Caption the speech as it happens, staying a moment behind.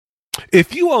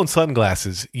If you own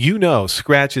sunglasses, you know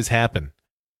scratches happen.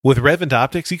 With Revant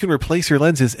Optics, you can replace your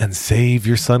lenses and save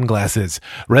your sunglasses.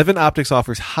 Revant Optics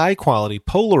offers high-quality,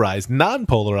 polarized,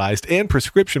 non-polarized, and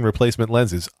prescription replacement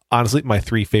lenses. Honestly, my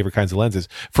 3 favorite kinds of lenses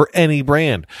for any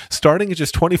brand. Starting at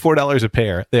just $24 a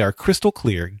pair, they are crystal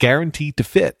clear, guaranteed to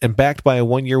fit, and backed by a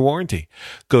 1-year warranty.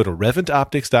 Go to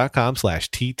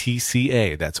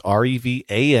revantoptics.com/TTCA. That's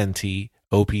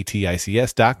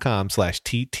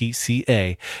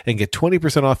REVANTOPTICS.com/TTCA and get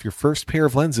 20% off your first pair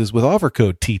of lenses with offer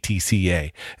code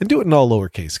TTCA. And do it in all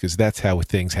lowercase because that's how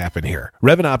things happen here.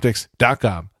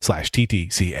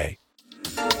 RevantOptics.com/TTCA.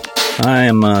 I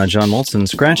am John Molson.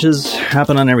 Scratches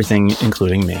happen on everything,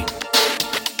 including me.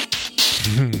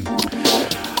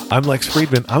 I'm Lex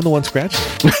Friedman. I'm the one scratching.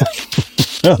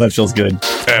 Oh, that feels good.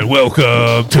 And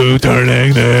welcome to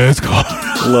turning this car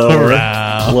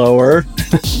around. Lower.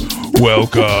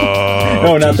 Welcome.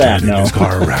 No, not that. No. This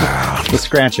car around. The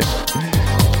scratching.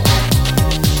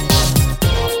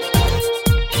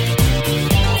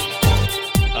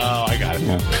 Oh, I got it.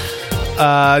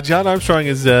 Yeah. John Armstrong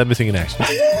is missing in action.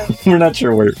 We're not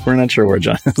sure where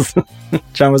John is.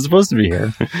 John was supposed to be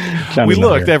here. John We is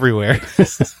not looked here. everywhere.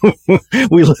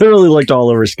 We literally looked all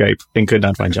over Skype and could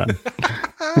not find John.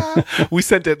 We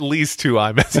sent at least 2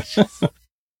 iMessages.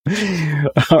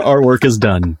 Our work is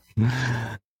done.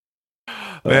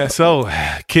 Yeah, so,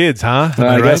 kids, huh? Am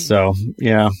I right? guess so.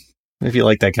 Yeah, if you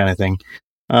like that kind of thing.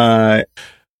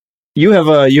 You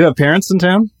have parents in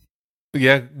town?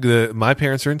 Yeah, my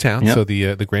parents are in town, Yep. so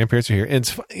the grandparents are here. And,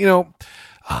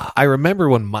 I remember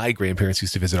when my grandparents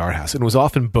used to visit our house, and it was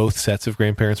often both sets of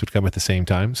grandparents would come at the same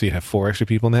time, so you'd have 4 extra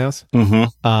people in the house.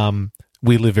 Mm-hmm.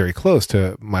 We live very close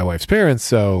to my wife's parents,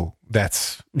 so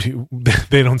that's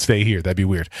they don't stay here. That'd be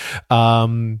weird.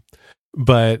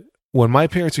 But when my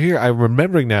parents are here, I'm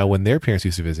remembering now when their parents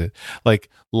used to visit, like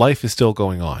life is still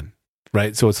going on,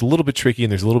 right? So it's a little bit tricky,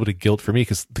 and there's a little bit of guilt for me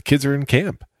because the kids are in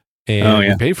camp and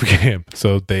we pay for camp.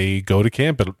 So they go to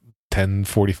camp at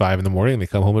 10:45 in the morning and they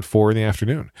come home at 4 in the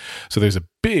afternoon. So there's a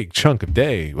big chunk of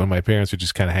day when my parents are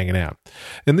just kind of hanging out.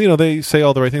 And, they say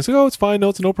all the right things. Like, oh, it's fine. No,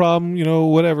 it's no problem.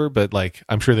 Whatever. But like,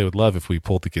 I'm sure they would love if we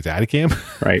pulled the kids out of camp.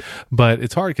 Right. But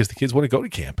it's hard because the kids want to go to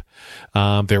camp.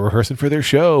 They're rehearsing for their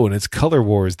show and it's Color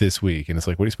Wars this week. And it's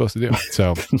like, what are you supposed to do?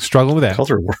 So struggling with that.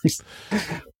 Color Wars.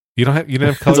 You don't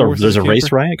have Color Wars. There's a race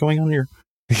riot going on here.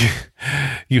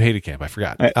 You hated camp. I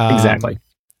forgot. Exactly.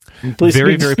 Please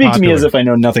very speak popular. to me as if I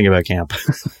know nothing about camp.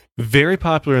 Very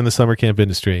popular in the summer camp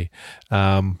industry.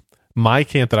 My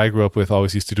camp that I grew up with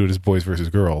always used to do it as boys versus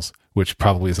girls, which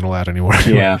probably isn't allowed anymore.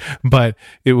 Yeah. But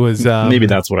it was... maybe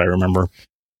that's what I remember.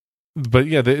 But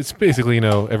yeah, it's basically,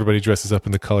 everybody dresses up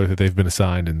in the color that they've been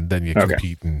assigned, and then you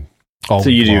compete and all. So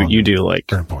you do like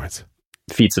earn points,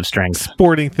 feats of strength,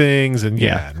 sporting things, and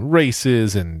and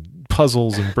races and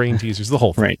puzzles and brain teasers, the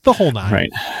whole thing, right, the whole 9. Right.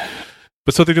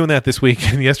 But so they're doing that this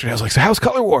week, and yesterday I was like, so how's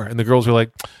Color War? And the girls were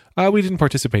like, we didn't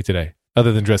participate today,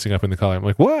 other than dressing up in the color. I'm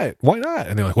like, what? Why not?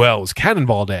 And they're like, well, it was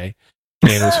Cannonball Day,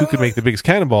 and it was who could make the biggest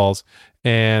cannonballs,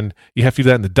 and you have to do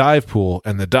that in the dive pool,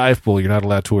 and the dive pool, you're not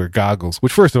allowed to wear goggles,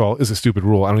 which first of all is a stupid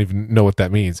rule. I don't even know what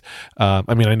that means. I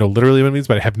know literally what it means,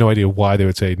 but I have no idea why they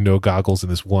would say no goggles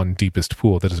in this one deepest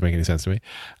pool. That doesn't make any sense to me.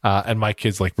 And my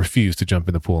kids refuse to jump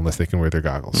in the pool unless they can wear their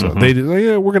goggles. So they do,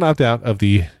 we're going to opt out of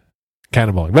the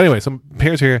cannonballing. But anyway, some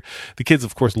parents are here. The kids,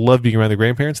 of course, love being around their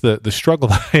grandparents. The struggle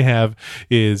that I have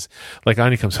is like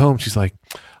Anya comes home. She's like,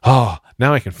 oh,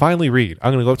 now I can finally read.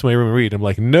 I'm going to go up to my room and read. I'm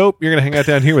like, nope, you're going to hang out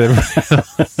down here with everybody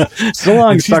else. So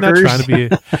long, she's not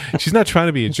suckers. she's not trying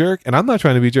to be a jerk, and I'm not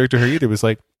trying to be a jerk to her either. It was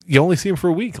like, you only see him for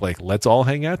a week. Like, let's all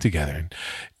hang out together.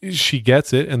 And she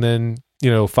gets it, and then,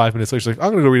 5 minutes later, she's like,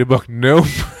 I'm going to go read a book. Nope.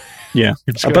 Yeah.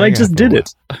 But I just did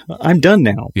it. I'm done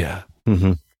now. Yeah.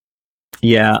 Mm-hmm.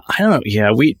 Yeah, I don't know.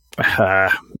 Yeah,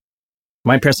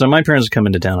 my parents are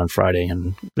coming to town on Friday,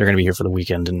 and they're going to be here for the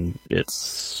weekend, and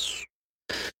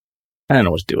I don't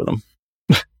know what to do with them,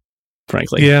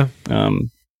 frankly. Yeah. My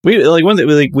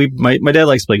dad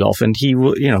likes to play golf, and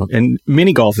and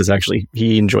mini golf is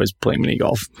he enjoys playing mini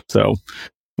golf, so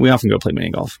we often go play mini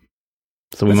golf.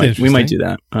 So we might do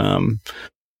that.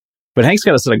 But Hank's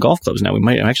got a set of golf clubs now. We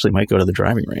might go to the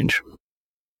driving range.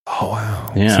 Oh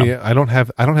wow! Yeah, see, I don't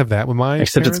have that with my.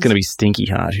 Except parents. It's going to be stinky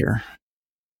hot here.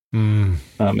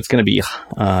 It's going to be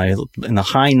in the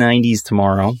high 90s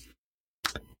tomorrow.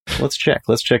 Let's check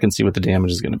and see what the damage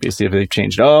is going to be. See if they've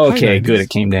changed. Oh, okay, good. It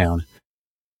came down.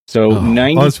 So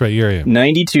 90. Oh, that's right. You're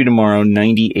 92 tomorrow,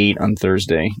 98 on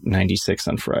Thursday, 96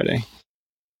 on Friday.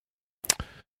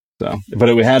 So, but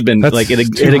it had been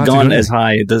it had gone as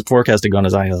high. The forecast had gone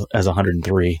as high as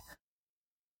 103.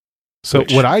 So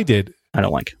what I did. I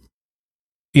don't like.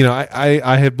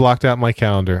 I had blocked out my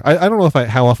calendar. I don't know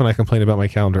how often I complain about my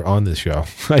calendar on this show.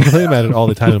 I complain about it all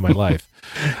the time in my life.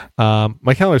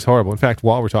 My calendar is horrible. In fact,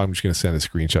 while we're talking, I'm just going to send a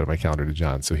screenshot of my calendar to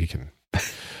John so he can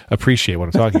appreciate what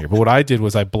I'm talking here. But what I did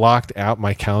was I blocked out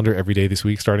my calendar every day this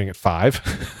week, starting at 5,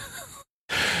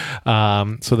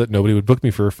 so that nobody would book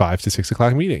me for 5 to 6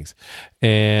 o'clock meetings.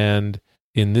 And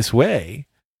in this way,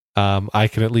 I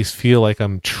can at least feel like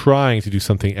I'm trying to do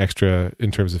something extra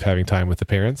in terms of having time with the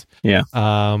parents. Yeah.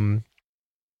 And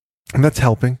that's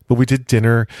helping. But we did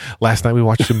dinner. Last night we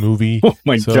watched a movie. Oh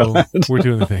my God. We're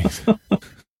doing the things.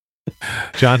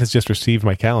 John has just received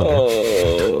my calendar.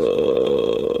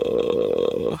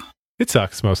 It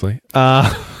sucks mostly.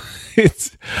 I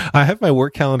have my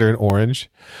work calendar in orange.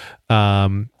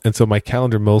 And so my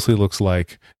calendar mostly looks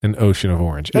like an ocean of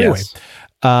orange. Anyway, yes.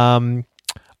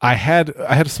 I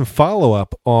had some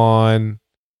follow-up on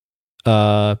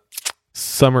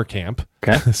summer camp,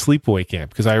 sleepaway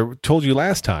camp, because I told you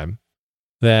last time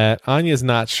that Anya's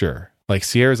not sure. Like,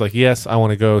 Sierra's like, yes, I want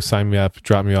to go, sign me up,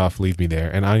 drop me off, leave me there.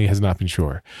 And Anya has not been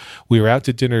sure. We were out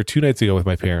to dinner 2 nights ago with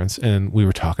my parents, and we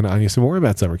were talking to Anya some more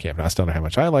about summer camp. And I was telling her how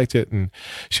much I liked it. And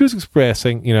she was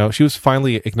expressing, she was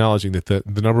finally acknowledging that the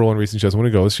number one reason she doesn't want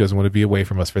to go is she doesn't want to be away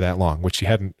from us for that long, which she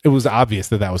hadn't. It was obvious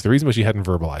that was the reason, but she hadn't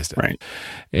verbalized it. Right.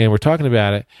 And we're talking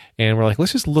about it, and we're like,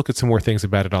 let's just look at some more things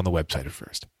about it on the website at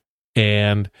first.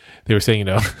 And they were saying,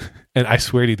 and I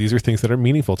swear to you, these are things that are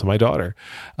meaningful to my daughter.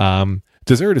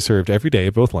 Dessert is served every day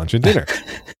at both lunch and dinner.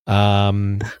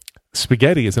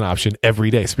 Spaghetti is an option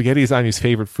every day. Spaghetti is Anya's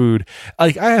favorite food.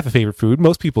 Like, I have a favorite food.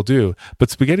 Most people do.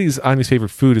 But spaghetti is Anya's favorite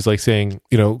food is like saying,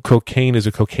 cocaine is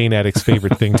a cocaine addict's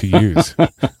favorite thing to use.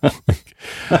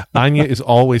 Anya is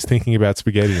always thinking about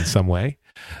spaghetti in some way.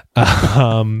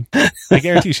 I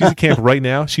guarantee you, she's at camp right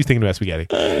now. She's thinking about spaghetti.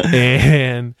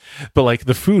 But like,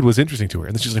 the food was interesting to her.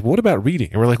 And then she's like, what about reading?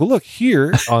 And we're like, well, look,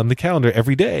 here on the calendar,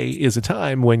 every day is a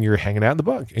time when you're hanging out in the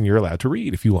bunk and you're allowed to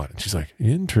read if you want. And she's like,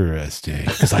 interesting.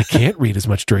 Because I can't read as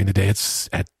much during the day. It's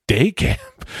at day camp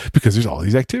because there's all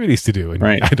these activities to do. And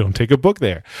right. I don't take a book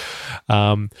there.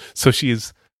 So she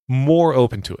is more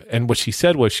open to it. And what she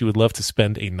said was she would love to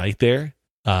spend a night there.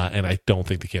 And I don't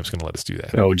think the camp's going to let us do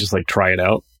that. Oh, just like try it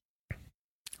out?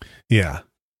 Yeah.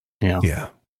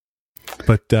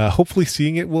 But hopefully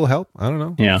seeing it will help. I don't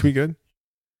know. Yeah. It's pretty good.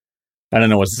 I don't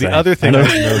know what to say. The other thing I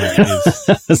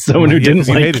noticed is... someone who didn't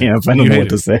like camp, I don't know what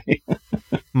to say.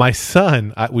 My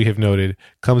son, we have noted,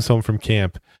 comes home from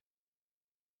camp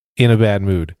in a bad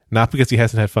mood. Not because he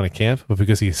hasn't had fun at camp, but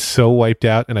because he's so wiped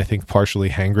out and I think partially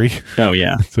hangry. Oh,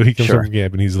 yeah. So he comes home from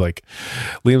camp and he's like,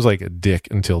 Liam's like a dick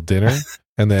until dinner.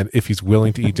 And then if he's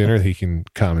willing to eat dinner, he can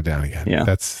calm it down again. Yeah.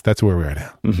 That's where we are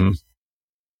now. Mm-hmm.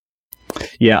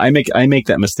 Yeah, I make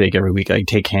that mistake every week. I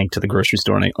take Hank to the grocery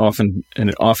store, and it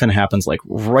often happens like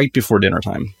right before dinner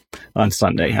time on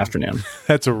Sunday afternoon.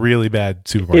 That's a really bad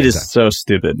supermarket. It is so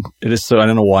stupid. It is so. I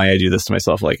don't know why I do this to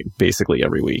myself. Like basically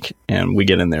every week, and we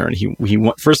get in there, and he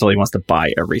first of all he wants to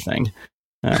buy everything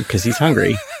because he's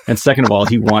hungry, and second of all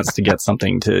he wants to get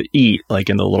something to eat. Like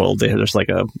in the little there's like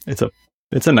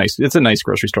it's a nice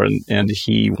grocery store, and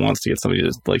he wants to get somebody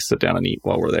to like sit down and eat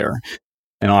while we're there.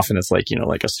 And often it's like,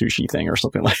 like a sushi thing or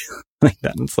something like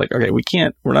that. And it's like, okay,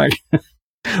 we're not.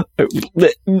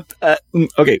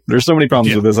 Okay, there's so many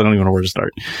problems with this. I don't even know where to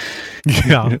start.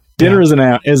 Yeah. Dinner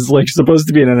is like supposed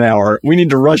to be in an hour. We need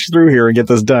to rush through here and get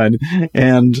this done.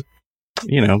 And,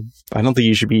 I don't think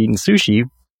you should be eating sushi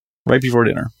right before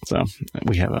dinner. So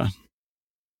we have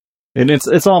and it's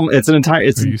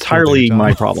entirely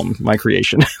my problem, my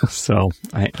creation. So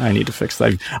I need to fix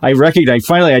that. I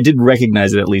did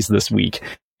recognize it at least this week,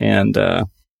 and I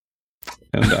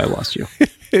lost you.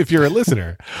 If you're a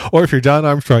listener, or if you're John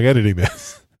Armstrong editing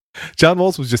this, John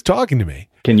Moltz was just talking to me.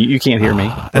 You can't hear me,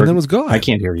 and then was gone. I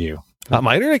can't hear you.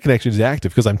 My internet connection is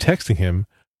active because I'm texting him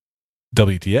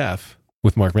WTF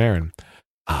with Mark Maron.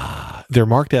 They're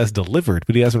marked as delivered,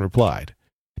 but he hasn't replied.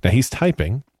 Now he's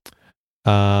typing.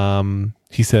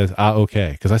 He says,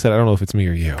 okay. Cause I said, I don't know if it's me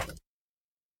or you.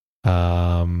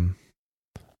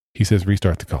 He says,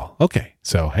 restart the call. Okay.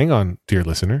 So hang on, dear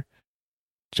listener.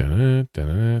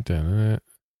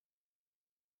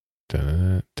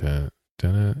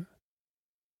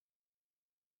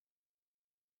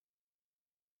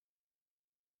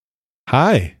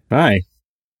 Hi. That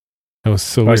was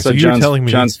so weird. So you were telling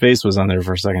me John's face was on there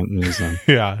for a second.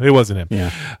 Yeah, it wasn't him.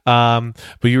 Yeah.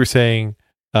 But you were saying,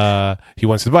 he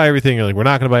wants to buy everything. You're like, we're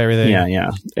not going to buy everything.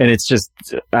 Yeah. And it's just,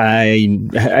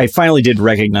 I finally did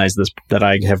recognize this, that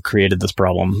I have created this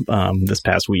problem, this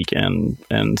past week. And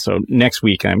so next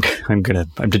week I'm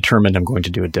determined I'm going to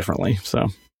do it differently. So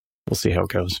we'll see how it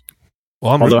goes.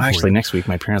 Well, although actually next week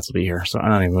my parents will be here, so I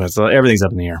don't even. So everything's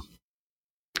up in the air.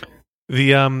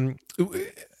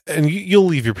 And you'll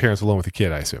leave your parents alone with the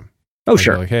kid, I assume. Oh,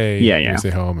 sure. Like, hey, yeah. Stay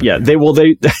home. Yeah, they will.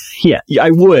 Yeah, I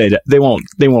would. They won't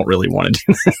really want to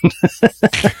do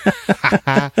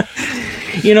that.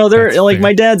 They're that's like fair.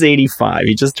 My dad's 85.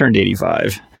 He just turned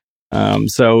 85.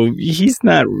 So he's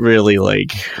not really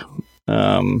like,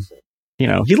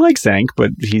 he likes Hank, but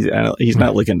he's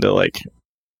not looking to like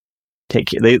take.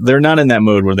 They're not in that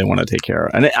mode where they want to take care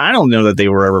of. And I don't know that they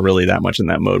were ever really that much in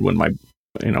that mode when my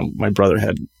brother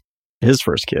had his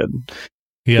first kid.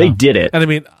 Yeah. They did it. And I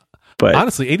mean, but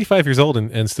honestly, 85 years old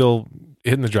and still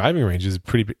hitting the driving range is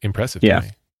pretty impressive. Yeah. To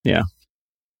me. Yeah.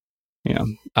 Yeah.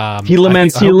 He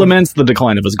laments the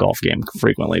decline of his golf game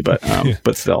frequently, but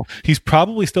but still, he's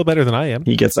probably still better than I am.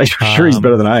 I'm sure he's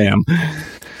better than I am.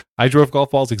 I drove golf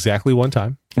balls exactly one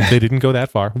time. They didn't go that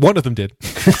far. One of them did.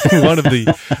 One of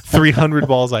the 300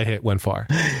 balls I hit went far.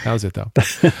 That was it though.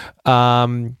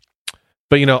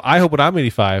 But I hope when I'm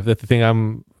 85 that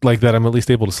I'm at least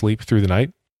able to sleep through the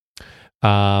night.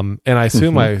 And I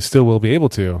assume I still will be able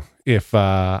to if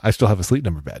I still have a Sleep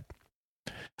Number bed.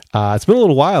 It's been a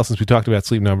little while since we talked about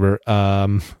Sleep Number,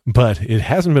 but it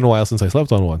hasn't been a while since I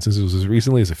slept on one, since it was as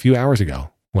recently as a few hours ago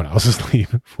when I was asleep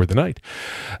for the night.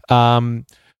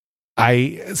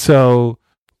 So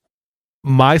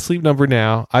my Sleep Number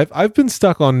now, I've been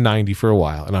stuck on 90 for a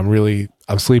while, and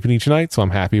I'm sleeping each night, so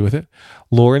I'm happy with it.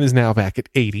 Lauren is now back at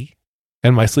 80,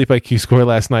 and my Sleep IQ score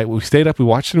last night, we stayed up, we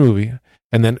watched a movie,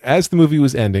 and then as the movie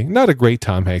was ending, not a great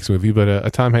Tom Hanks movie, but a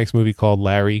Tom Hanks movie called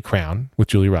Larry Crown with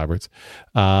Julia Roberts.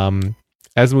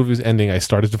 As the movie was ending, I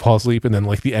started to fall asleep, and then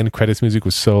the end credits music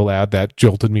was so loud that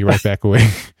jolted me right back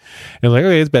awake. And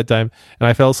okay, it's bedtime, and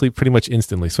I fell asleep pretty much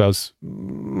instantly. So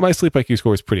my Sleep IQ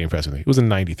score was pretty impressive. It was a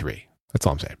 93. That's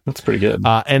all I'm saying. That's pretty good.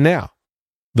 And now,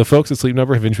 the folks at Sleep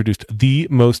Number have introduced the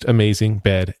most amazing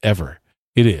bed ever.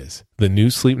 It is the new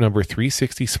Sleep Number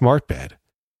 360 Smart Bed,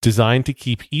 designed to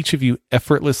keep each of you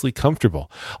effortlessly comfortable.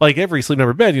 Like every Sleep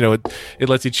Number bed, it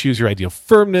lets you choose your ideal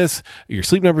firmness, your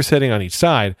Sleep Number setting on each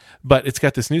side, but it's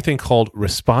got this new thing called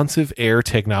responsive air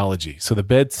technology. So the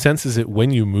bed senses it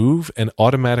when you move and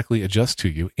automatically adjusts to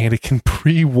you, and it can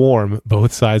pre-warm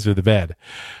both sides of the bed.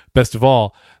 Best of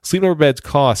all, Sleep Number beds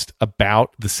cost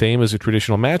about the same as a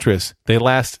traditional mattress. They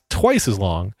last twice as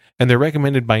long, and they're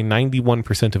recommended by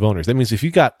 91% of owners. That means if you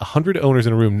got 100 owners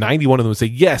in a room, 91 of them would say,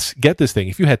 yes, get this thing.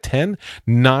 If you had 10,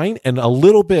 9, and a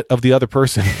little bit of the other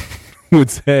person would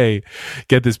say,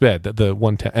 get this bed. The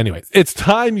 110. Anyway, it's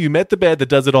time you met the bed that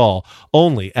does it all.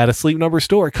 Only at a Sleep Number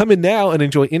store. Come in now and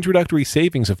enjoy introductory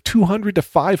savings of $200 to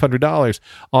 $500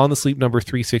 on the Sleep Number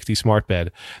 360 Smart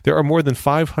Bed. There are more than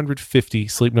 550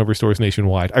 Sleep Number stores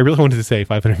nationwide. I really wanted to say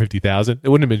 550,000. It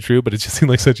wouldn't have been true, but it just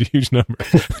seemed like such a huge number.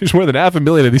 There's more than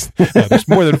 500,000 of these. No, there's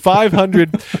more than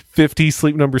 550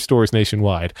 Sleep Number stores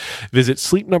nationwide. Visit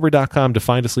sleepnumber.com to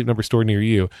find a Sleep Number store near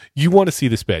you. You want to see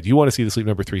this bed. You want to see the Sleep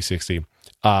Number 360.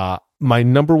 My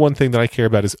number one thing that I care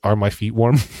about are my feet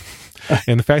warm.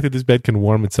 And the fact that this bed can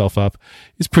warm itself up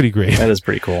is pretty great. That is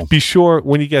pretty cool. Be sure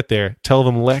when you get there, tell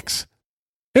them Lex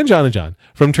and John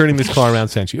from Turning This Car Around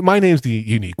sent you. My name's the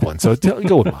unique one, so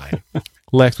go with mine.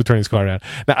 Lex with Turning This Car Around.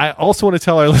 Now, I also want to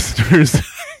tell our listeners,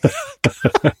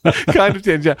 kind of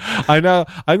tangent. I'm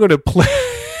going to play.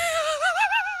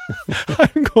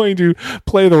 I'm going to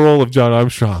play the role of John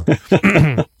Armstrong,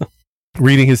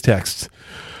 reading his texts.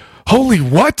 Holy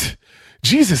what?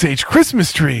 Jesus H.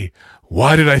 Christmas tree.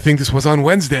 Why did I think this was on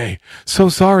Wednesday? So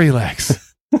sorry,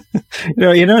 Lex.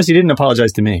 You notice he didn't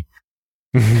apologize to me.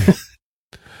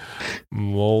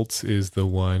 Moltz is the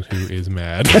one who is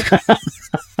mad.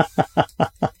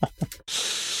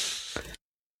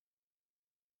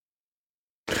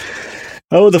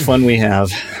 Oh, the fun we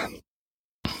have.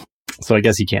 So I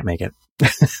guess he can't make it.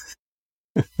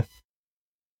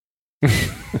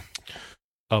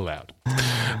 Allowed.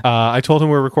 I told him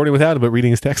we're recording without him, but reading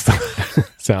his text.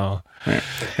 So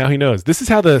now he knows. This is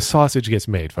how the sausage gets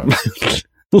made, folks.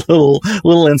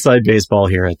 little inside baseball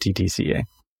here at TTCA.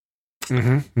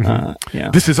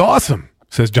 Yeah. This is awesome,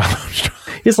 says John Armstrong.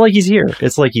 It's like he's here.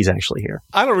 It's like he's actually here.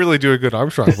 I don't really do a good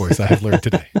Armstrong voice, I have learned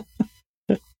today.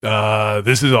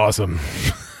 This is awesome.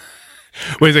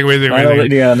 Wait a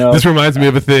second. Yeah, no. This reminds me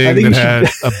of a thing that had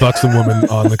a buxom woman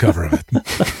on the cover of it.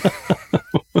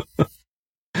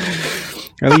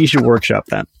 I think you should workshop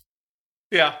that.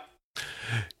 Yeah.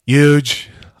 Huge.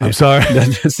 I'm sorry.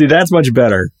 See, that's much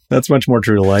better. That's much more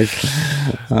true to life.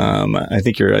 I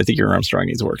think your Armstrong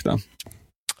needs work, though.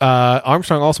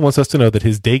 Armstrong also wants us to know that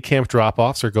his day camp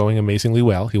drop-offs are going amazingly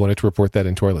well. He wanted to report that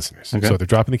into our listeners. Okay. So they're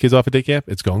dropping the kids off at day camp.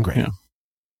 It's going great. Yeah.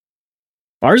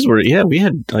 Ours were, we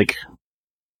had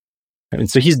And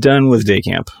so he's done with day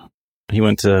camp. He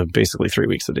went to basically 3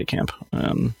 weeks of day camp.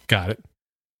 Got it.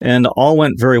 And all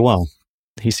went very well.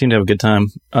 He seemed to have a good time.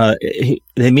 They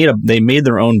made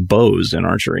their own bows in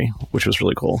archery, which was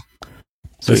really cool.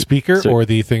 So, the speaker or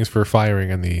the things for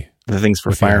firing and the things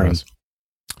for firing.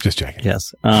 Just checking.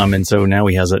 Yes. And so now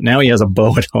he has a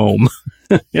bow at home,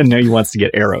 and now he wants to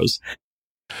get arrows.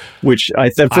 Which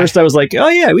at first I was like, oh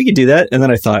yeah, we could do that, and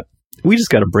then I thought we just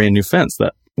got a brand new fence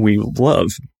that we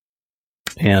love,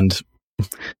 and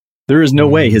there is no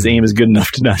way his aim is good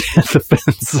enough to not hit the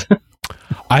fence.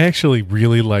 I actually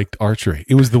really liked archery.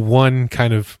 It was the one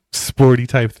kind of sporty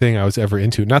type thing I was ever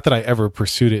into. Not that I ever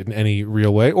pursued it in any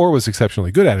real way or was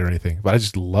exceptionally good at it or anything, but I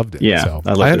just loved it. Yeah, so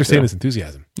I understand his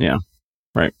enthusiasm. Yeah,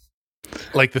 right.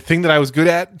 Like the thing that I was good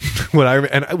at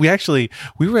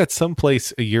we were at some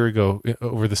place a year ago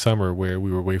over the summer where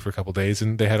we were away for a couple of days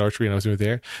and they had archery and I was doing it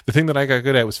there. The thing that I got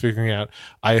good at was figuring out,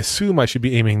 I assume I should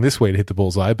be aiming this way to hit the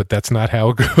bullseye, but that's not how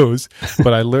it goes.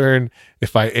 But I learned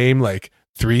if I aim like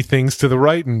 3 things to the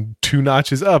right and 2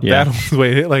 notches up, that's the way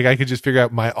to hit. Like I could just figure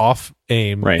out my off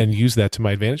aim and use that to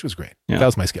my advantage. It was great. Yeah. That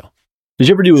was my skill. Did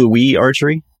you ever do Wii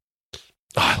archery? Oh,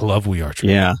 I love Wii archery.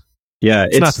 Yeah. Yeah,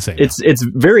 it's not the same. It's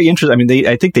very interesting. I mean,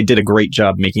 I think they did a great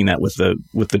job making that with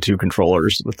the 2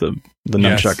 controllers, with the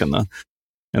nunchuck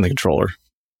and the controller.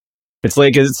 It's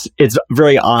like it's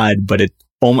very odd, but it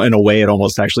in a way it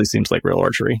almost actually seems like real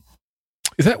archery.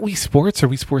 Is that Wii Sports or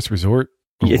Wii Sports Resort?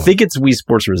 I think it's Wii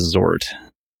Sports Resort.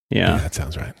 Yeah, that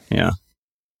sounds right. Yeah,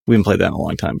 we haven't played that in a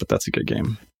long time, but that's a good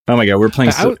game. Oh my god, we were playing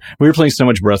so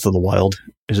much Breath of the Wild.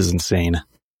 It is insane.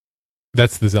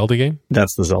 That's the Zelda game?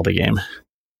 That's the Zelda game.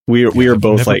 We are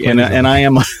both like, and I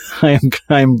am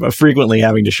frequently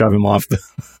having to shove him off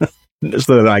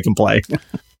so that I can play.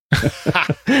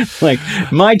 Like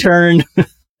my turn.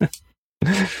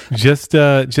 Just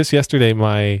yesterday,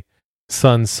 my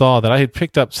son saw that I had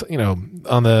picked up,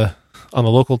 on the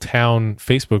local town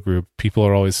Facebook group, people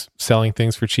are always selling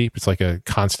things for cheap. It's like a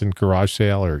constant garage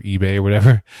sale or eBay or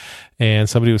whatever. And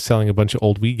somebody was selling a bunch of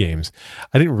old Wii games.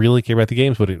 I didn't really care about the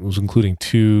games, but it was including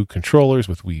 2 controllers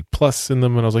with Wii Plus in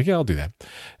them. And I was like, yeah, I'll do that.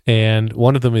 And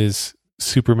one of them is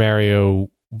Super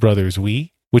Mario Brothers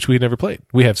Wii, which we had never played.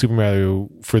 We have Super Mario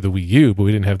for the Wii U, but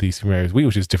we didn't have the Super Mario Wii,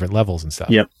 which is different levels and stuff.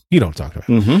 Yep. You know what I'm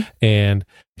talking about. Mm-hmm. And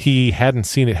he hadn't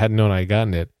seen it, hadn't known I had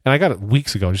gotten it. And I got it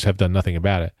weeks ago and just have done nothing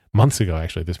about it. Months ago,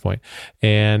 actually, at this point.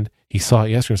 And he saw it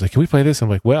yesterday. He was like, can we play this? I'm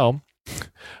like, well,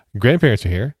 grandparents are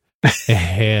here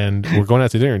and we're going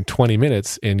out to dinner in 20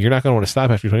 minutes and you're not going to want to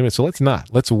stop after 20 minutes. So let's not.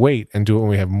 Let's wait and do it when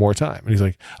we have more time. And he's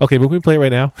like, okay, but can we play it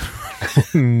right now?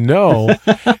 No.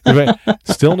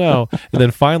 Still no. And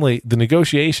then finally, the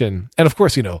negotiation. And of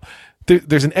course,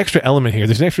 there's an extra element here.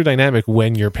 There's an extra dynamic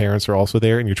when your parents are also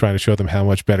there and you're trying to show them how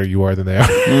much better you are than they are.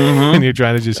 Mm-hmm. And you're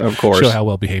trying to just show how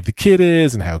well behaved the kid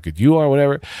is and how good you are,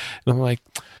 whatever. And I'm like,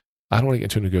 I don't want to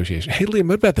get into a negotiation. Hey, Liam,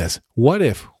 what about this? Why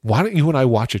don't you and I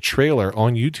watch a trailer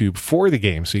on YouTube for the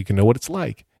game so you can know what it's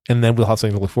like? And then we'll have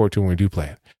something to look forward to when we do play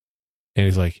it. And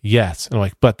he's like, yes. And I'm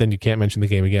like, but then you can't mention the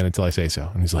game again until I say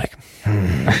so. And he's like,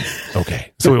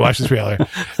 okay. So we watched the trailer and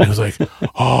he was like,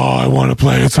 oh, I want to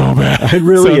play it so bad. I'd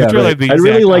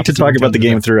really like to talk about the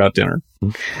game throughout dinner.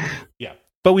 Yeah.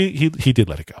 But he did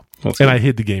let it go. That's and good. I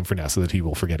hid the game for now so that he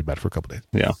will forget about it for a couple days.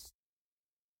 Yeah.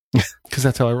 Because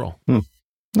that's how I roll.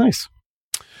 Nice.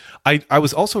 I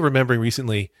was also remembering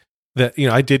recently that,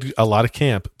 I did a lot of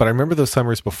camp, but I remember those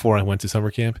summers before I went to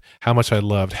summer camp, how much I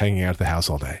loved hanging out at the house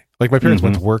all day. Like my parents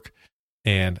went to work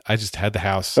and I just had the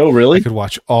house. Oh, really? I could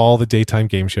watch all the daytime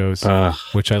game shows,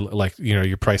 which I like,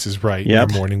 Your Price is Right, Your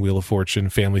Morning Wheel of Fortune,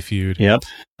 Family Feud. Yep.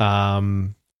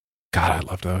 God, I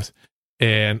love those.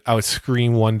 And I would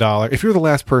scream $1. If you're the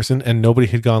last person and nobody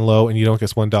had gone low and you don't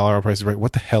guess $1 on Price is Right,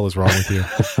 what the hell is wrong with you?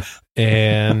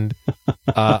 And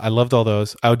I loved all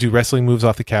those. I would do wrestling moves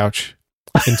off the couch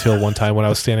until one time when I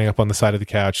was standing up on the side of the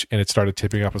couch and it started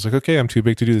tipping up. I was like, okay, I'm too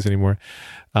big to do this anymore.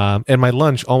 And my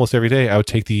lunch almost every day, I would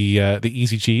take the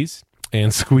Easy Cheese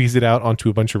and squeeze it out onto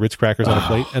a bunch of Ritz crackers on a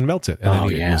plate and melt it. And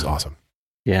then eat it. It was awesome.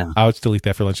 Yeah. I would still eat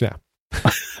that for lunch now.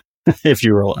 If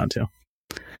you were allowed to.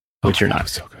 Which you're not.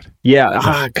 So good.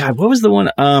 Yeah. God, what was the one?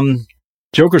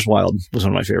 Joker's Wild was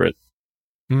one of my favorite.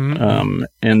 Mm-hmm.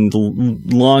 And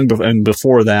long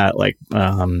before that, like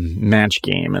Match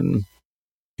Game and.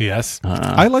 Yes.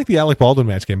 I like the Alec Baldwin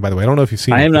Match Game, by the way. I don't know if you've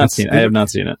seen it. I have not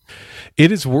seen it.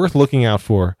 It is worth looking out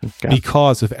for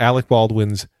because of Alec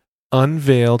Baldwin's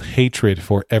unveiled hatred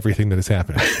for everything that is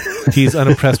happening. He's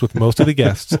unimpressed with most of the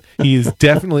guests. He is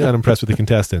definitely unimpressed with the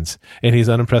contestants, and he's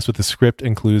unimpressed with the script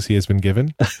and clues he has been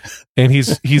given. And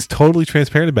he's totally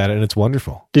transparent about it, and it's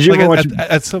wonderful. Did you ever watch?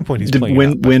 At some point, he's playing.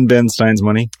 Win Ben Stein's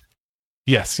money.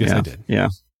 Yes, yeah, I did. Yeah,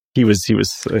 he was.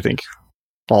 I think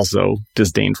also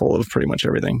disdainful of pretty much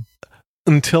everything.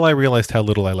 Until I realized how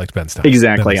little I liked Ben Stein.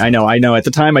 Exactly. I know. At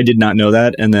the time, I did not know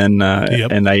that, and then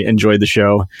and I enjoyed the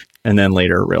show, and then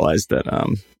later realized that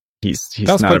he's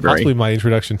that was not possibly my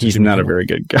introduction to he's Jimmy not Kimmel. a very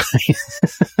good guy.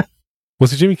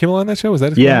 Was it Jimmy Kimmel on that show? Was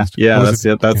that his That's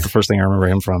it. That's the first thing I remember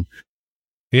him from.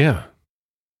 Yeah,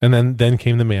 and then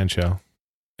came the Man Show,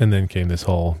 and then came this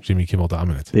whole Jimmy Kimmel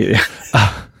dominance.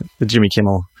 The Jimmy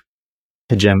Kimmel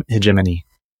hegemony.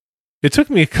 It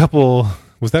took me a couple.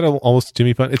 Was that almost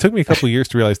Jimmy pun? It took me a couple years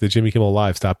to realize that Jimmy Kimmel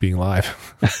Live stopped being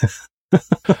live.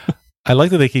 I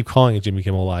like that they keep calling it Jimmy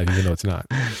Kimmel Live, even though it's not.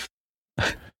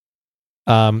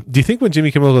 Do you think when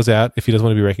Jimmy Kimmel goes out, if he doesn't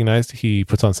want to be recognized, he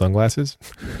puts on sunglasses?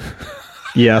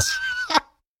 Yes,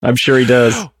 I'm sure he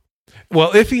does.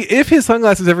 Well, if his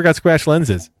sunglasses ever got scratched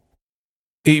lenses,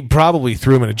 he probably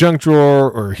threw them in a junk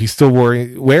drawer, or he's still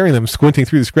wearing them, squinting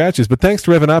through the scratches. But thanks to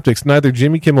Revan Optics, neither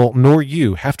Jimmy Kimmel nor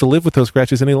you have to live with those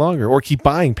scratches any longer, or keep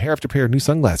buying pair after pair of new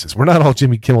sunglasses. We're not all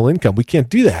Jimmy Kimmel income. We can't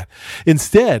do that.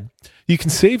 Instead, you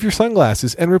can save your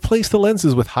sunglasses and replace the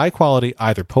lenses with high quality,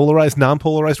 either polarized,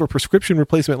 non-polarized, or prescription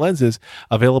replacement lenses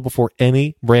available for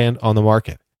any brand on the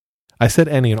market. I said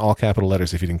any in all capital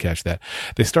letters if you didn't catch that.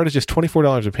 They start at just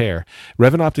 $24 a pair.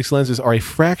 Revan Optics lenses are a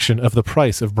fraction of the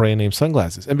price of brand name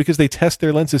sunglasses. And because they test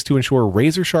their lenses to ensure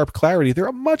razor sharp clarity, they're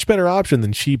a much better option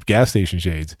than cheap gas station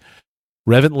shades.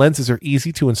 Revan lenses are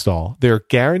easy to install. They're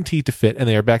guaranteed to fit, and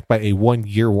they are backed by a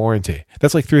 1-year warranty.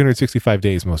 That's like 365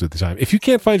 days most of the time. If you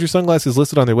can't find your sunglasses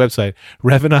listed on their website,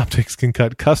 Revan Optics can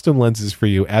cut custom lenses for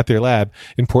you at their lab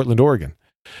in Portland, Oregon.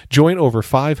 Join over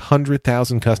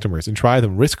 500,000 customers and try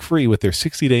them risk-free with their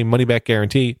 60-day money-back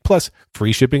guarantee, plus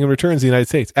free shipping and returns in the United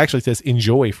States. Actually, it says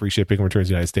enjoy free shipping and returns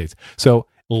in the United States. So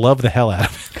love the hell out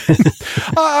of it.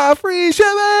 Free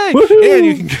shipping! Woo-hoo! And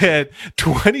you can get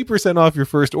 20% off your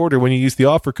first order when you use the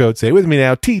offer code, say with me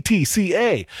now,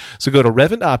 TTCA. So go to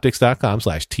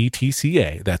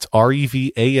RevanOptics.com/TTCA. That's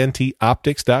REVANT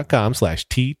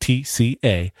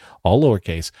Optics.com/TTCA. All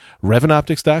lowercase.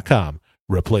 RevanOptics.com.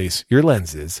 Replace your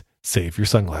lenses. Save your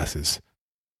sunglasses.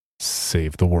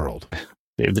 Save the world.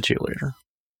 Save the cheerleader.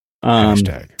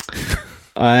 Hashtag.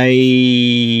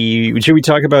 Should we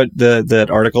talk about that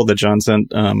article that John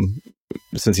sent?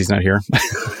 Since he's not here.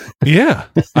 Yeah,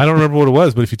 I don't remember what it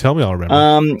was, but if you tell me, I'll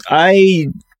remember. I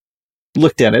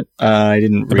looked at it. I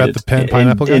didn't read about the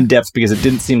pineapple in depth because it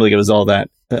didn't seem like it was all that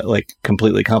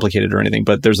completely complicated or anything.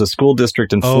 But there's a school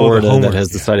district in Florida that has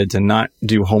decided to not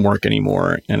do homework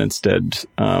anymore and instead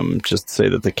just say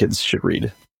that the kids should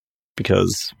read,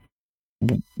 because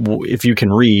if you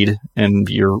can read and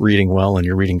you're reading well and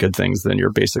you're reading good things, then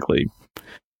you're basically,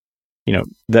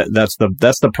 that's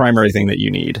the primary thing that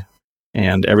you need,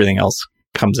 and everything else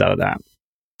comes out of that.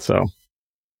 So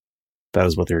that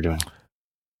is what they're doing.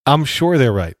 I'm sure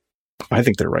they're right. I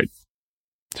think they're right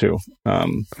too.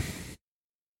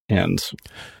 And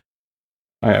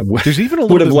I there's even a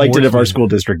would have liked it if our school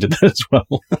district did that as well.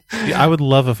 Yeah, I would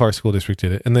love if our school district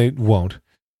did it, and they won't.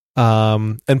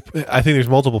 And I think there's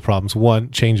multiple problems. One,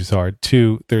 change is hard.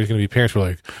 Two, there's going to be parents who are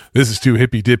like, this is too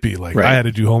hippy dippy. Like, right. I had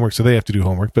to do homework, so they have to do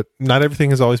homework. But not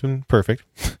everything has always been perfect.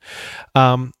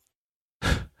 I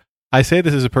say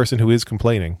this as a person who is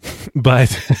complaining,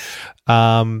 but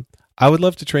I would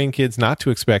love to train kids not to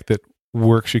expect that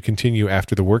work should continue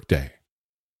after the workday.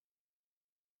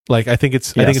 Like, I think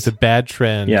it's a bad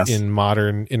trend in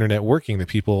modern internet working that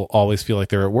people always feel like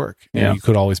they're at work. And you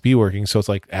could always be working. So it's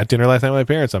like, at dinner last night with my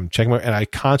parents, I'm checking and I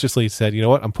consciously said, you know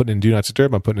what? I'm putting in do not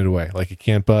disturb. I'm putting it away. Like, it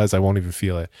can't buzz. I won't even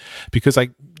feel it, because I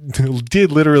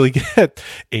did literally get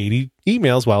 80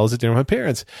 emails while I was at dinner with my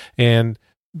parents, and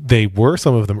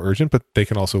some of them urgent, but they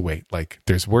can also wait. Like,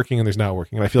 there's working and there's not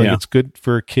working. And I feel like it's good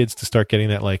for kids to start getting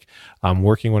that, like, I'm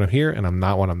working when I'm here and I'm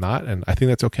not when I'm not. And I think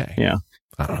that's okay. Yeah.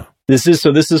 I don't know. This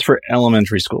is for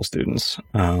elementary school students.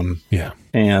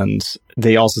 And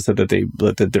they also said that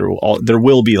there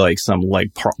will be like some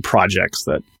projects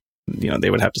that, they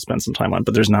would have to spend some time on,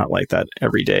 but there's not like that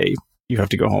every day. You have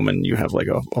to go home and you have like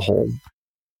a whole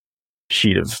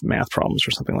sheet of math problems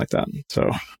or something like that. So,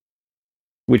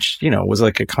 which, was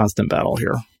like a constant battle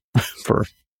here for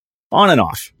on and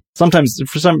off. Sometimes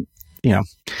for some,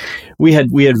 we had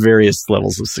various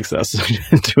levels of success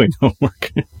doing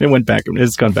homework.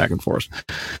 It's gone back and forth.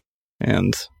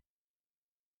 And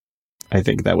I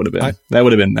think that would have been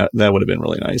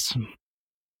really nice.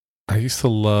 I used to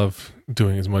love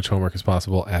doing as much homework as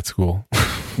possible at school.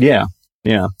 Yeah.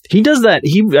 He does that.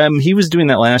 He was doing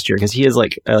that last year because he has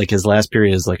like his last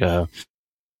period is like a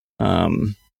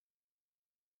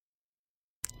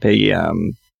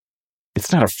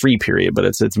it's not a free period, but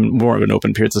it's more of an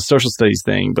open period. It's a social studies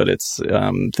thing, but it's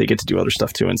they get to do other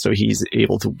stuff too, and so he's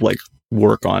able to like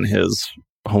work on his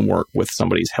homework with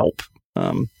somebody's help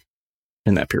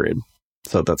in that period.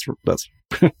 So that's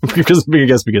because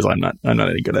I'm not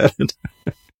any good at it.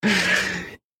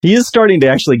 He is starting to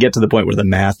actually get to the point where the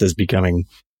math is becoming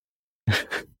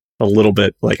a little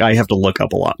bit like I have to look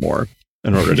up a lot more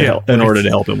in order to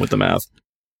help him with the math.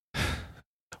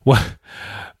 Well,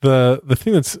 the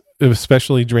thing that's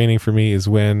especially draining for me is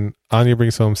when Anya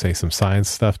brings home, say, some science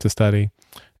stuff to study,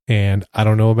 and I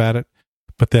don't know about it,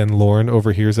 but then Lauren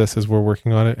overhears us as we're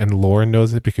working on it, and Lauren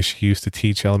knows it because she used to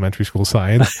teach elementary school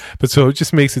science. But so it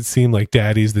just makes it seem like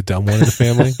Daddy's the dumb one in the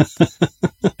family,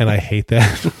 and I hate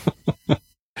that.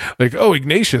 Like, oh,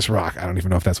 Ignatius Rock. I don't even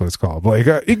know if that's what it's called. But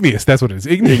like, Igneous, that's what it is.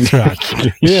 Igneous Rock.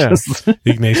 Yeah.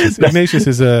 Ignatius. Ignatius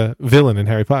is a villain in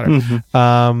Harry Potter.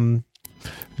 Mm-hmm.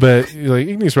 But like,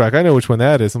 Igneous Rock, I know which one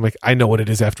that is. I'm like, I know what it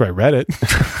is after I read it.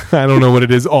 I don't know what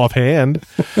it is offhand.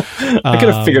 I could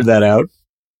have figured that out.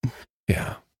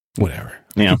 Yeah. Whatever.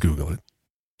 Yeah. You Google it.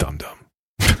 Dumb.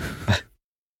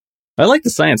 I like the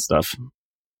science stuff.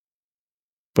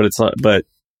 But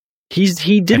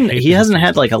he hasn't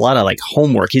had like a lot of like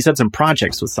homework. He's had some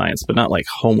projects with science, but not like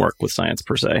homework with science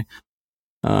per se.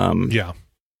 Yeah.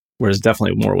 Whereas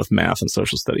definitely more with math and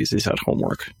social studies, he's had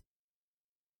homework.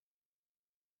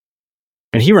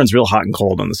 And he runs real hot and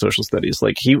cold on the social studies.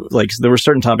 Like there were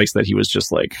certain topics that he was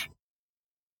just like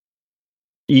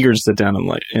eager to sit down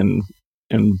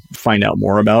and find out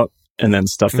more about, and then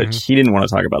stuff that he didn't want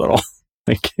to talk about at all.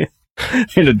 Like, I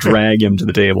had to drag him to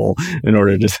the table in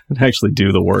order to actually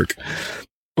do the work.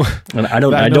 And I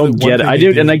don't get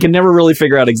it. And I can never really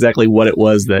figure out exactly what it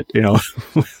was that,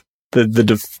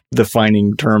 the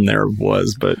defining term there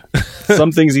was, but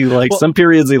some things he liked, some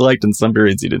periods he liked, and some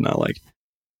periods he did not like.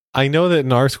 I know that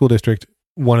in our school district,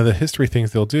 one of the history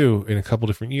things they'll do in a couple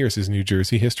different years is New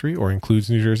Jersey history, or includes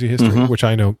New Jersey history, which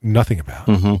I know nothing about.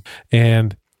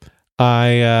 And I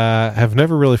have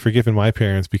never really forgiven my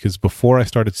parents because before I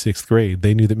started 6th grade,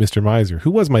 they knew that Mr. Miser, who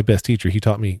was my best teacher, he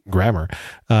taught me grammar,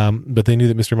 but they knew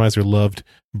that Mr. Miser loved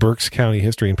Berks County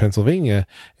history in Pennsylvania.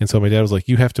 And so my dad was like,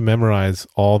 you have to memorize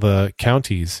all the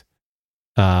counties.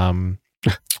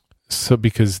 So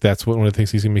because that's one of the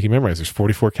things he's going to make you memorize. There's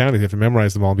 44 counties. You have to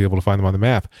memorize them all and be able to find them on the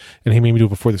map. And he made me do it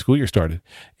before the school year started.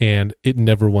 And it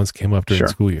never once came up during the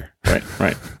school year.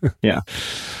 Right. Yeah.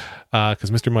 Because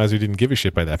Mr. Miser didn't give a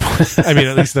shit by that point. I mean,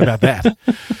 at least about that.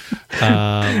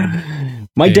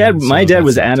 My dad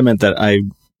was adamant that I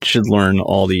should learn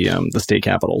all the state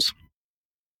capitals.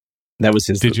 That was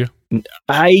his. Did you?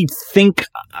 I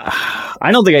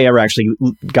don't think I ever actually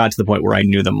got to the point where I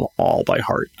knew them all by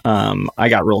heart. I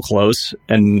got real close,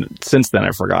 and since then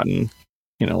I've forgotten,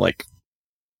 like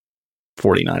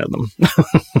 49 of them.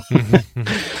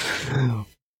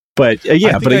 But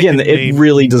again, it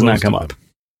really does not come up.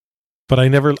 But I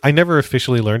never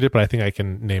officially learned it, but I think I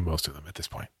can name most of them at this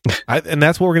point. And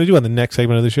that's what we're going to do on the next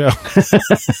segment of the show.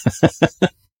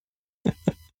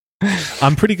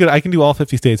 I'm pretty good. I can do all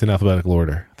 50 states in alphabetical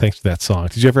order, thanks to that song.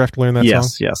 Did you ever have to learn that song?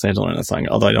 Yes, I had to learn that song,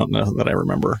 although I don't know that I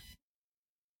remember.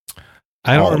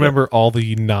 I don't remember all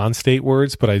the non-state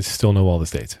words, but I still know all the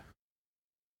states.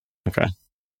 Okay. I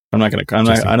don't want to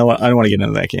get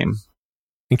into that game.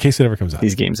 In case it ever comes up.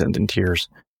 These games end in tears.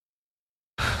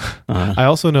 I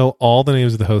also know all the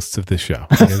names of the hosts of this show.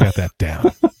 I got that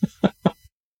down.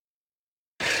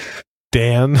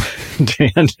 Dan.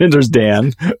 There's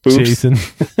Dan. Oops. Jason.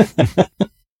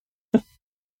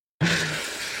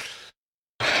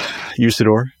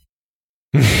 Usador.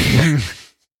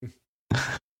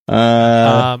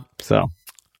 So.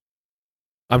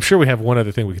 I'm sure we have one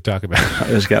other thing we could talk about.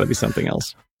 There's got to be something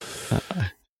else.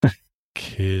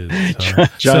 Kids.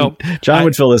 John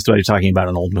would fill this by talking about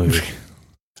an old movie.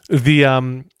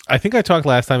 I think I talked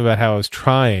last time about how I was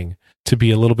trying to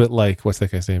be a little bit like, what's that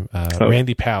guy's name?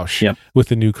 Randy Pausch with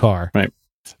the new car. Right.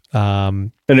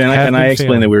 And I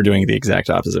explained that we were doing the exact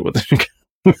opposite with the new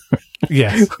car.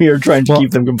 Yes. We are trying to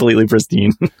keep them completely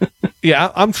pristine.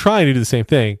 Yeah, I'm trying to do the same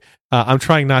thing. I'm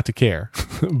trying not to care,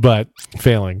 but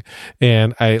failing.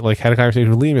 And I had a conversation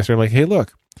with Liam yesterday. I'm like, hey,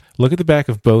 look at the back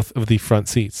of both of the front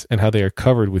seats and how they are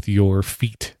covered with your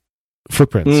feet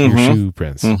footprints, your shoe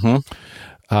prints.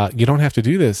 You don't have to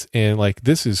do this. And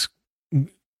this is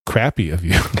crappy of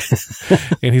you.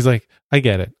 And he's like, I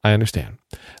get it. I understand.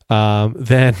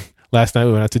 Then last night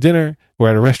we went out to dinner. We're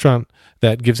at a restaurant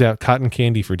that gives out cotton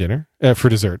candy for dinner, for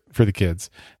dessert for the kids,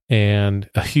 and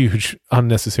a huge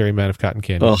unnecessary amount of cotton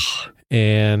candy. Ugh.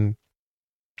 And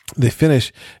they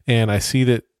finish, and I see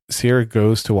that Sarah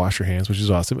goes to wash her hands, which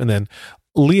is awesome. And then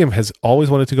Liam has always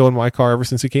wanted to go in my car ever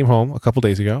since he came home a couple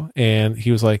days ago. And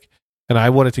he was like, and I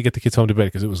wanted to get the kids home to bed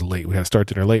because it was late. We had to start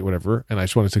dinner late, whatever. And I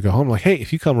just wanted to go home. I'm like, hey,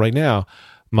 if you come right now,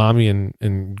 mommy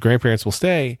and grandparents will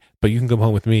stay, but you can come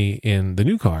home with me in the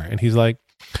new car. And he's like,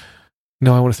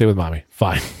 no, I want to stay with mommy.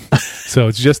 Fine. So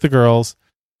it's just the girls.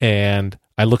 And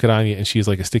I look at Anya and she's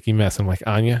like a sticky mess. I'm like,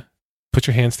 Anya, put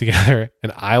your hands together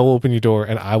and I will open your door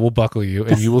and I will buckle you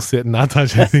and you will sit and not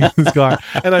touch anything in this car.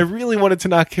 And I really wanted to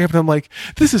not care, but I'm like,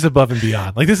 this is above and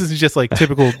beyond. Like, this isn't just like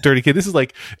typical dirty kid. This is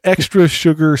like extra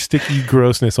sugar, sticky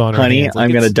grossness on her Honey, hands. Like,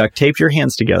 I'm going to duct tape your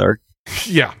hands together.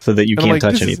 Yeah. So that you can't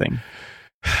touch anything.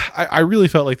 I really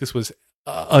felt like this was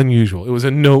unusual. It was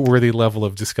a noteworthy level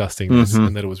of disgustingness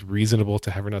and that it was reasonable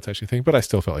to have her not touch anything, but I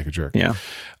still felt like a jerk. Yeah.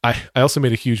 I also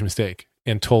made a huge mistake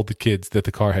and told the kids that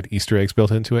the car had Easter eggs built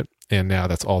into it. And now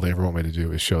that's all they ever want me to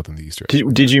do is show them the Easter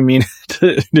eggs. Did you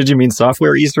mean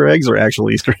software Easter eggs or actual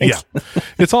Easter eggs? Yeah.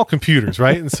 It's all computers,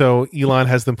 right? And so Elon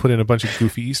has them put in a bunch of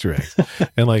goofy Easter eggs.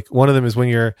 And like one of them is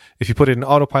if you put it in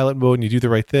autopilot mode and you do the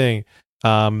right thing,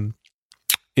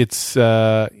 it's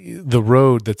the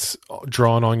road that's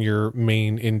drawn on your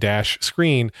main in-dash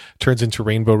screen turns into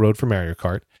Rainbow Road for Mario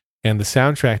Kart. And the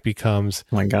soundtrack becomes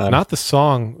not the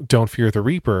song Don't Fear the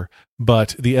Reaper,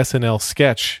 but the SNL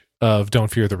sketch of Don't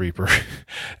Fear the Reaper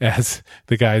as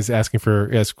the guy's as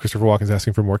Christopher Walken's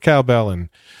asking for more cowbell and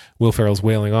Will Ferrell's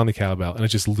wailing on the cowbell. And it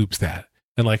just loops that.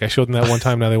 And like I showed them that one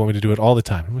time, now they want me to do it all the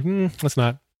time. I'm like, let's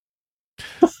not.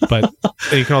 But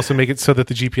you can also make it so that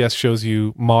the GPS shows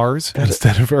you Mars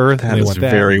instead of Earth. That is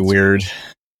very weird.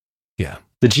 Yeah.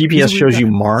 The GPS shows you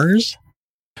Mars?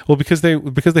 Well, because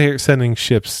they're sending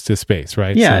ships to space,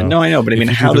 right? Yeah, so no, I know, but I mean,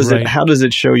 how does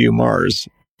it show you Mars?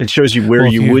 It shows you where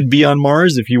you would be on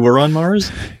Mars if you were on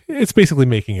Mars. It's basically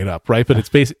making it up, right? But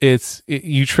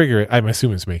you trigger it. I'm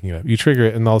assuming it's making it up. You trigger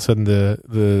it, and all of a sudden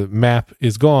the map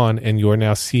is gone, and you are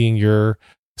now seeing your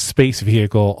space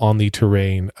vehicle on the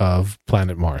terrain of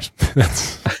planet Mars.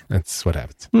 That's what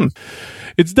happens.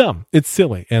 It's dumb. It's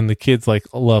silly, and the kids like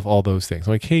love all those things.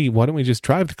 I'm like, hey, why don't we just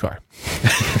drive the car?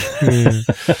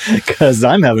 Because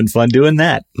I'm having fun doing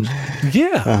that.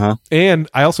 Yeah. And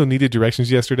I also needed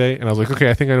directions yesterday, and I was like, okay,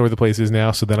 I think I know where the place is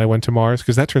now. So then I went to Mars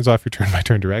because that turns off your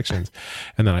turn-by-turn directions,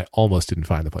 and then I almost didn't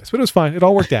find the place, but it was fine. It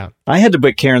all worked out. I had to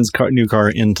put Karen's new car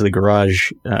into the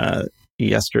garage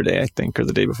yesterday, I think, or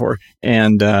the day before,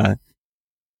 and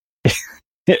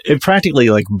it practically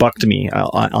like bucked me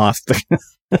off the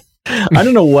I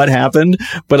don't know what happened,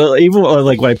 but even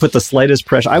like when I put the slightest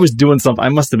pressure, I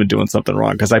must have been doing something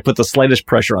wrong because I put the slightest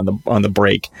pressure on the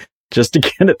brake just to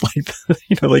get it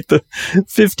like the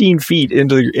 15 feet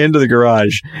into the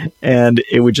garage, and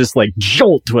it would just like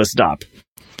jolt to a stop.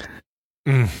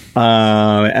 And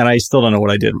I still don't know what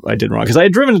I did wrong because I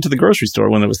had driven it to the grocery store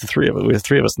when there was the three of us. We had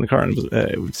three of us in the car, and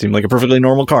it seemed like a perfectly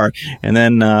normal car. And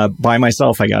then by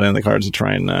myself, I got in the car to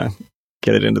try and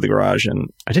get it into the garage,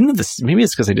 and I didn't have this. Maybe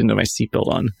it's because I didn't have my seatbelt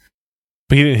on.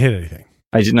 But you didn't hit anything.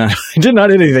 I did not. I did not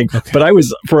hit anything. Okay. But I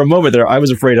was, for a moment there, I was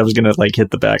afraid I was going to like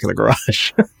hit the back of the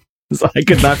garage. So I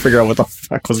could not figure out what the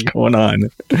fuck was going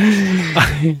on.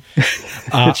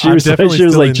 She was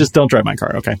like, just don't drive my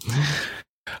car. Okay.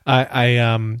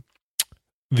 The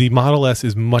Model S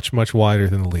is much, much wider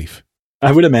than the Leaf.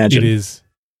 I would imagine.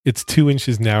 It's 2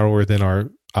 inches narrower than our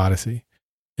Odyssey.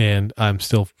 And I'm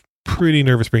still pretty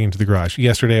nervous bringing it to the garage.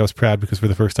 Yesterday I was proud because for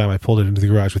the first time I pulled it into the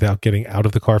garage without getting out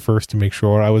of the car first to make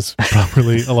sure I was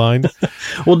properly aligned.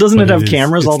 Well, doesn't it have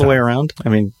cameras all the way around? I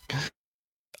mean,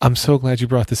 I'm so glad you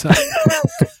brought this up.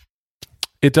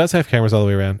 It does have cameras all the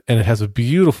way around, and it has a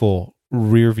beautiful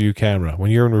rear view camera.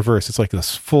 When you're in reverse, it's like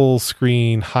this full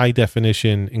screen, high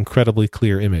definition, incredibly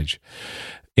clear image,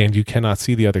 and you cannot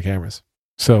see the other cameras.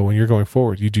 So when you're going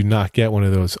forward, you do not get one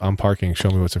of those I'm parking, show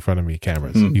me what's in front of me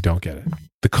cameras. You don't get it.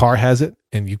 The car has it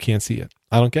and you can't see it.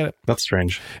 I don't get it. That's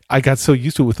strange. I got so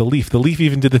used to it with the Leaf. The Leaf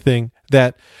even did the thing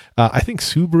that I think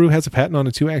Subaru has a patent on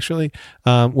it too, actually,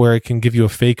 where it can give you a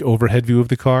fake overhead view of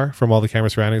the car from all the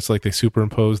cameras surrounding it. It's like they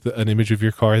superimpose an image of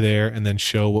your car there and then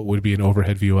show what would be an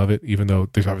overhead view of it, even though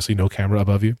there's obviously no camera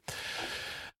above you.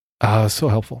 So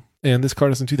helpful. And this car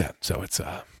doesn't do that. So it's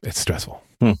stressful.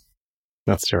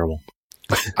 That's terrible.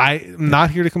 I'm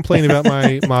not here to complain about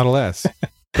my Model S,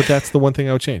 but that's the one thing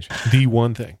I would change. The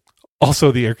one thing.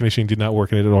 Also, the air conditioning did not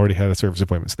work, and it already had a service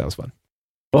appointment, so that was fun.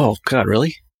 Oh, God,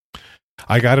 really?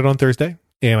 I got it on Thursday,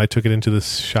 and I took it into the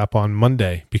shop on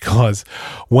Monday, because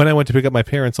when I went to pick up my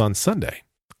parents on Sunday,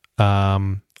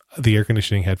 the air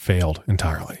conditioning had failed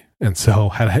entirely. And so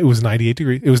it was 98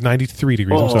 degrees. It was 93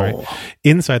 degrees, I'm sorry.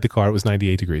 Inside the car, it was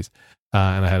 98 degrees.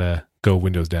 And I had to go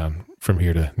windows down from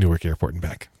here to Newark Airport and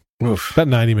back. Oof. About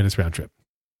 90 minutes round trip.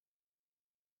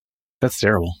 That's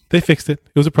terrible. They fixed it.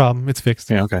 It was a problem. It's fixed.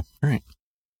 Yeah. Okay. All right.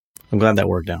 I'm glad that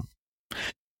worked out.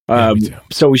 Yeah, me too.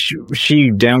 So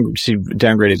she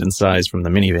downgraded in size from the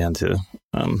minivan to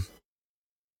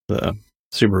the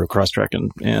Subaru Crosstrek,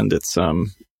 and it's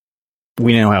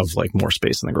we now have like more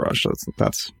space in the garage, so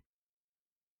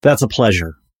that's a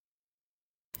pleasure.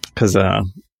 Because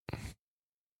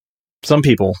some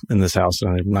people in this house,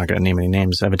 and I'm not going to name any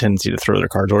names, have a tendency to throw their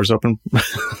car doors open.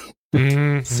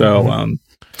 Mm-hmm. So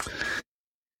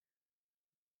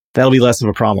that'll be less of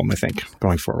a problem, I think,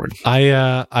 going forward.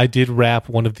 I did wrap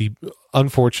one of the,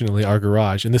 unfortunately, our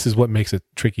garage, and this is what makes it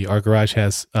tricky. Our garage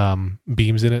has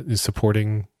beams in it, is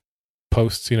supporting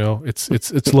posts.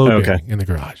 It's load bearing in the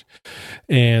garage,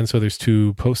 and so there's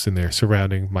 2 posts in there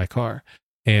surrounding my car.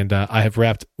 And I have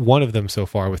wrapped one of them so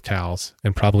far with towels,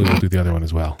 and probably will do the other one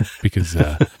as well, because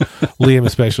Liam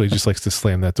especially just likes to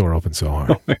slam that door open so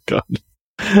hard. Oh my God.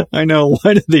 I know.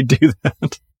 Why did they do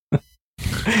that?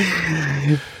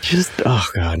 Oh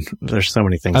God, there's so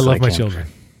many things. I love my children.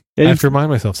 I have to remind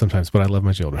myself sometimes, but I love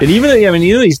my children. And even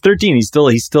he's 13, he still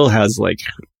has like,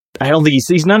 I don't think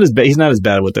he's not as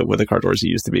bad with the car doors he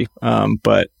used to be.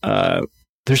 But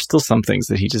there's still some things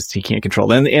that he can't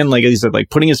control. And like he said, like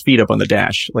putting his feet up on the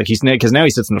dash, like because now he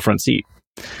sits in the front seat.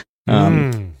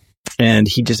 And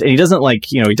he doesn't like,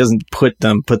 he doesn't put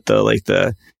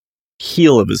the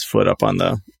heel of his foot up on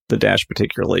the dash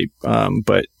particularly.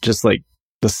 But just like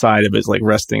the side of it, like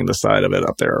resting the side of it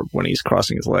up there when he's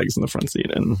crossing his legs in the front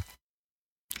seat, and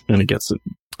it gets it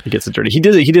dirty. He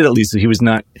did at least.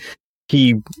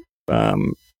 He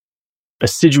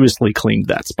assiduously cleaned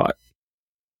that spot.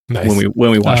 Nice.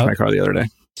 When we washed my car the other day.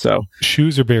 So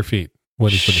shoes or bare feet?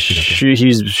 What is putting feet up there?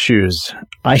 He's shoes.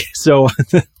 I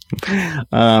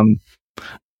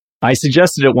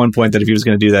suggested at one point that if he was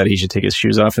going to do that, he should take his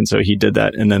shoes off, and so he did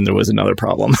that, and then there was another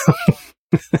problem.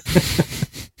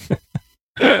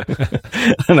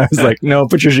 And I was like, "No,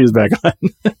 put your shoes back on."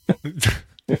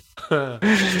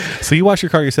 So you wash your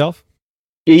car yourself?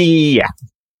 Yeah.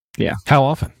 How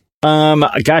often?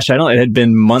 Gosh, I don't. It had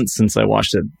been months since I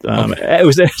washed it.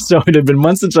 It had been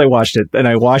months since I washed it, and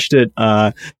I washed it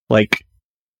like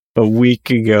a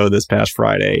week ago this past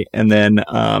Friday, and then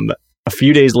a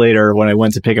few days later when I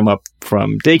went to pick him up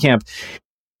from day camp,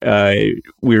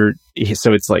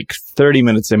 so it's like 30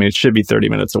 minutes. I mean, it should be 30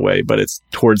 minutes away, but it's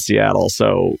towards Seattle.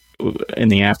 So in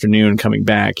the afternoon coming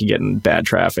back, you get in bad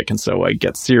traffic. And so I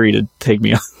get Siri to take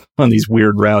me on these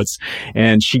weird routes.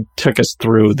 And she took us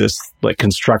through this like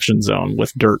construction zone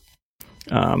with dirt.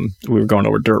 We were going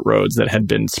over dirt roads that had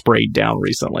been sprayed down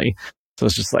recently. So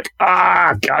it's just like,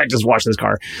 God, I just washed this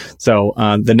car. So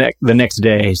the next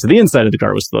day, so the inside of the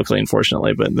car was still clean,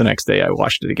 fortunately, but the next day I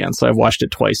washed it again. So I've washed it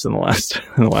twice in the last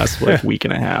like week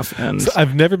and a half. And so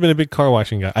I've never been a big car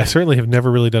washing guy. I certainly have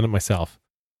never really done it myself.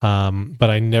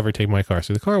 But I never take my car.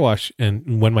 So the car wash,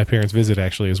 and when my parents visit,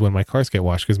 actually, is when my cars get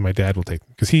washed, because my dad will take them.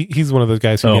 Because he's one of those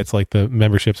guys who gets like the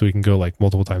membership, so we can go like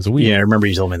multiple times a week. Yeah, I remember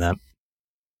you told me that.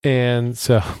 And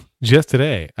so just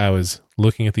today, I was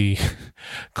looking at the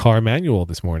car manual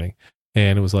this morning,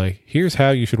 and it was like, here's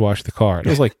how you should wash the car. And it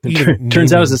was like,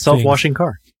 turns out it's a self-washing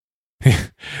car.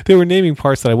 They were naming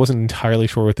parts that I wasn't entirely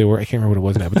sure what they were. I can't remember what it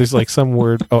was now, but there's like some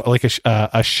word, like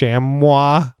a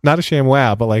chamois, not a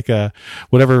chamois, but like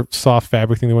whatever soft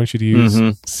fabric thing they want you to use.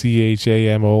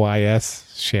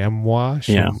 CHAMOIS, chamois.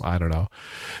 Yeah. I don't know.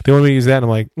 They want me to use that, and I'm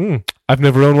like, I've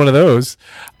never owned one of those.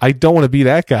 I don't want to be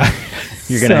that guy.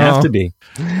 You're going to have to be.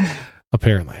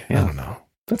 Apparently. Yeah. I don't know.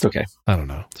 That's okay. I don't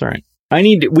know. It's all right.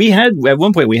 At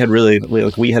one point we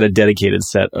had a dedicated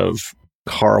set of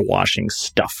car washing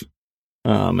stuff.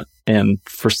 And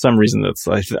for some reason that's,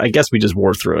 I guess we just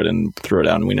wore through it and threw it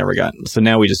out, and we never got. So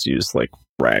now we just use like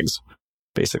rags,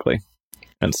 basically.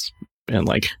 And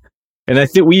I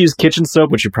think we use kitchen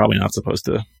soap, which you're probably not supposed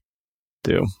to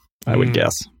do, I would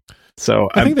guess. So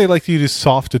I think they like to use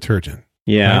soft detergent.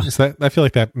 Yeah. Right? So I feel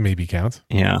like that maybe counts.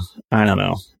 Yeah. I don't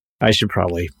know. I should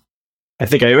probably, I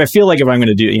feel like if I'm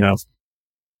going to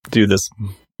do this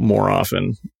more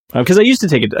often, because I used to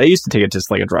take it just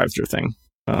like a drive-through thing.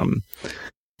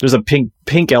 There's a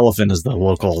Pink Elephant is there's a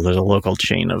local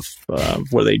chain of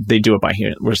where they do it by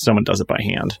hand, where someone does it by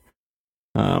hand,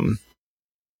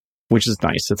 which is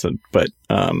nice. They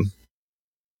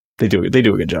do a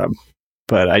good job,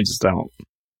 but I just don't.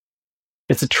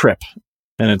 It's a trip,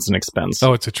 and it's an expense.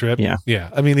 Oh, it's a trip. Yeah.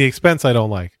 I mean, the expense I don't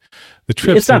like. The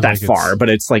trip. It's not that far, but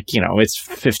it's like it's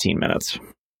 15 minutes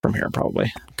from here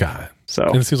probably. Got it. So,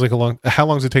 and it seems like how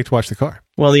long does it take to wash the car?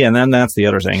 Well, yeah, and then that's the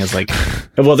other thing is like,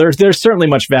 well, they're certainly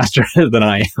much faster than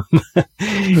I am.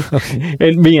 Okay.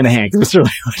 And me and Hank, they're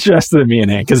certainly much faster than me and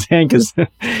Hank, because Hank is,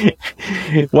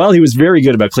 while he was very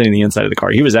good about cleaning the inside of the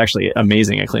car, he was actually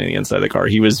amazing at cleaning the inside of the car.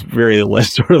 He was very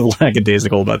sort of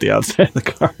lackadaisical about the outside of the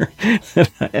car.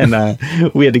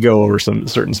 And we had to go over some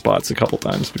certain spots a couple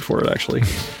times before it actually.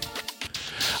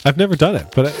 I've never done it,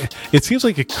 but it seems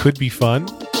like it could be fun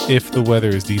if the weather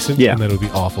is decent, and then it would be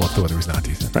awful if the weather is not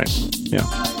decent. Right. Yeah.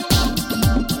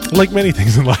 Like many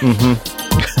things in life. Mm-hmm.